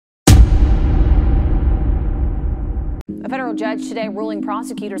A federal judge today ruling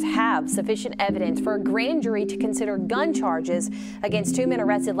prosecutors have sufficient evidence for a grand jury to consider gun charges against two men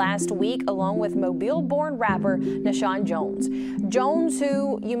arrested last week, along with Mobile-born rapper Nashawn Jones. Jones,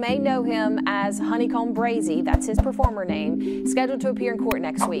 who you may know him as HoneyKomb Brazy, that's his performer name, scheduled to appear in court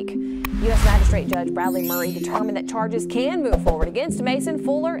next week. U.S. Magistrate Judge Bradley Murray determined that charges can move forward against Mason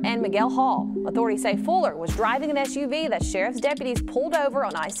Fuller and Miguel Hall. Authorities say Fuller was driving an SUV that sheriff's deputies pulled over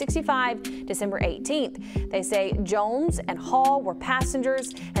on I-65 December 18th. They say Jones and Hall were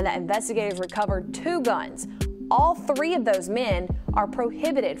passengers and that investigators recovered two guns. All three of those men are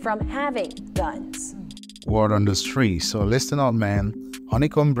prohibited from having guns. Word on the street. So listen up, man.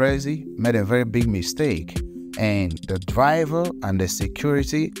 HoneyKomb Brazy made a very big mistake, and the driver and the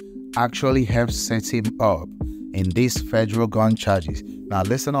security actually helped set him up in these federal gun charges. Now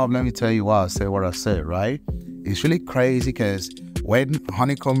listen up, let me tell you why I say what I said, right? It's really crazy because when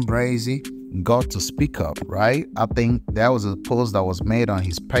HoneyKomb Brazy got to speak up, right? I think there was a post that was made on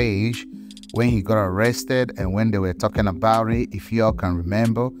his page when he got arrested, and when they were talking about it, if you all can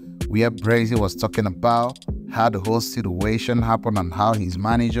remember, where Brazy was talking about how the whole situation happened and how his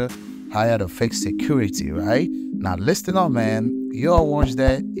manager hired a fake security, right? Now listen up, man. You all watch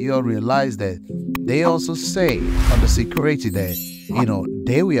that, you all realize that they also say on the security that,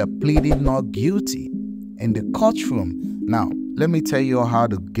 they were pleading not guilty in the courtroom. Now, let me tell you how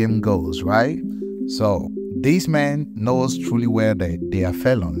the game goes, right? So these men knows truly well that they are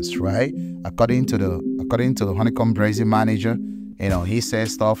felons, right? According to the HoneyKomb Brazy manager, he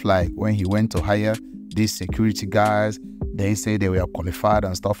says stuff like when he went to hire these security guys, they say they were qualified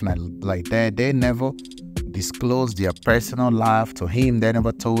and stuff like that. They never disclosed their personal life to him. They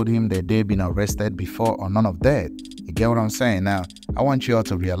never told him that they've been arrested before or none of that. You get what I'm saying? Now, I want you all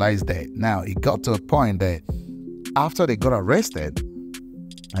to realize that. Now, it got to a point that after they got arrested,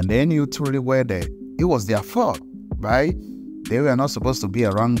 and they knew truly well that it was their fault, right? They were not supposed to be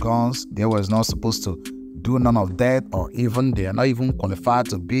around guns. They was not supposed to do none of that, or even they are not even qualified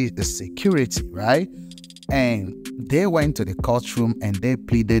to be the security, right? And they went to the courtroom and they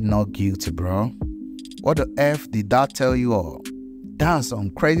pleaded not guilty, bro. What the F did that tell you all? That's some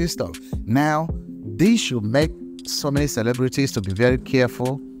crazy stuff. Now, this should make so many celebrities to be very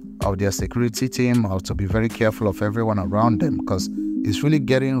careful of their security team, or to be very careful of everyone around them, because it's really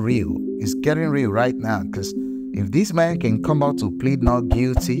getting real. It's getting real right now, because if this man can come out to plead not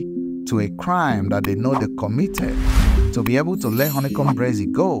guilty to a crime that they know they committed, to be able to let HoneyKomb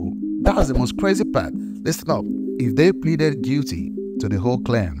Brazy go, that's the most crazy part. Listen up, if they pleaded guilty to the whole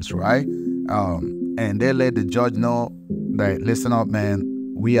claims, right, and they let the judge know that, listen up, man,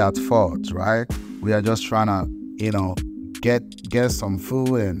 we are at fault, right? We are just trying to, get some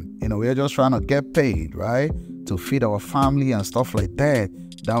food, and, we're just trying to get paid, right? To feed our family and stuff like that.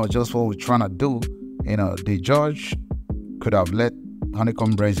 That was just what we're trying to do. The judge could have let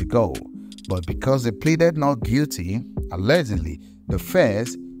HoneyKomb Brazy go, but because they pleaded not guilty, allegedly, the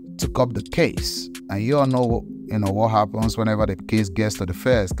feds took up the case. And you all know, what happens whenever the case gets to the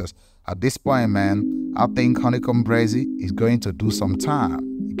feds, because at this point, man, I think HoneyKomb Brazy is going to do some time.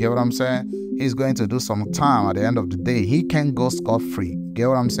 You get what I'm saying? He's going to do some time at the end of the day. He can't go scot-free. You get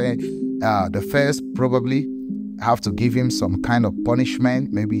what I'm saying? The feds probably have to give him some kind of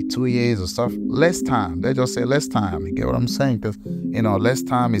punishment, maybe 2 years or stuff. Less time. They just say less time. You get what I'm saying? Because, less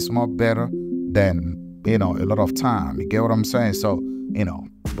time is more better than, a lot of time. You get what I'm saying? So,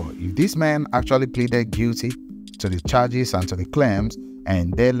 but if this man actually pleaded guilty to the charges and to the claims,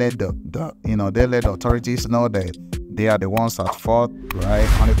 and they let the authorities know that they are the ones at fault, right?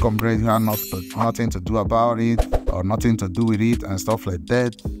 HoneyKomb Brazy had nothing to do about it, or nothing to do with it and stuff like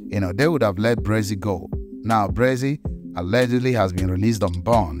that. They would have let Brazy go. Now, Brazy allegedly has been released on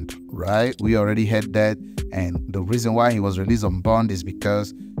bond, right? We already heard that, and the reason why he was released on bond is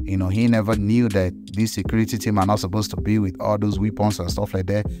because, he never knew that this security team are not supposed to be with all those weapons and stuff like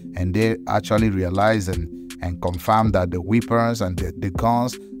that, and they actually realized and confirmed that the weapons and the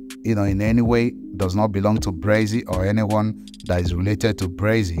guns, in any way does not belong to Brazy or anyone that is related to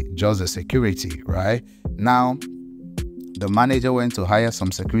Brazy, just the security, right? Now, the manager went to hire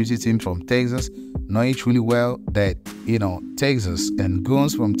some security team from Texas, knowing truly well that, Texas and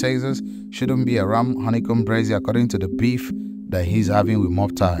goons from Texas shouldn't be around HoneyKomb Brazy according to the beef that he's having with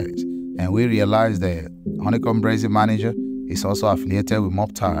Mob Ties. And we realized that HoneyKomb Brazy manager is also affiliated with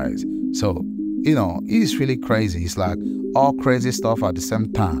Mob Ties. So, it's really crazy. It's like all crazy stuff at the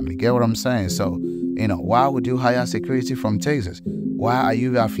same time. You get what I'm saying? So, why would you hire security from Texas? Why are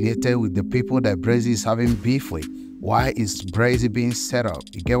you affiliated with the people that Brazy is having beef with? Why is Brazy being set up?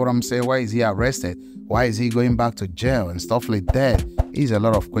 You get what I'm saying? Why is he arrested? Why is he going back to jail and stuff like that? It's a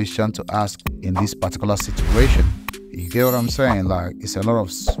lot of questions to ask in this particular situation. You get what I'm saying? Like, it's a lot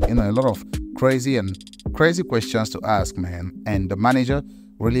of, a lot of crazy questions to ask, man. And the manager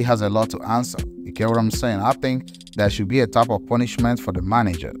really has a lot to answer. You get what I'm saying? I think there should be a type of punishment for the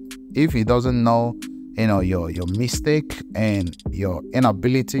manager. If he doesn't know, your mistake and your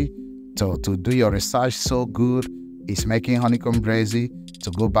inability to do your research so good, it's making HoneyKomb Brazy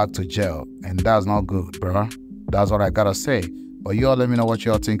to go back to jail. And that's not good, bro. That's what I gotta say. But you all let me know what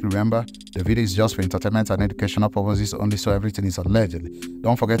you all think. Remember, the video is just for entertainment and educational purposes only, so everything is allegedly.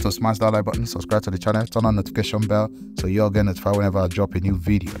 Don't forget to smash that like button, subscribe to the channel, turn on notification bell so you all get notified whenever I drop a new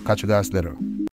video. Catch you guys later.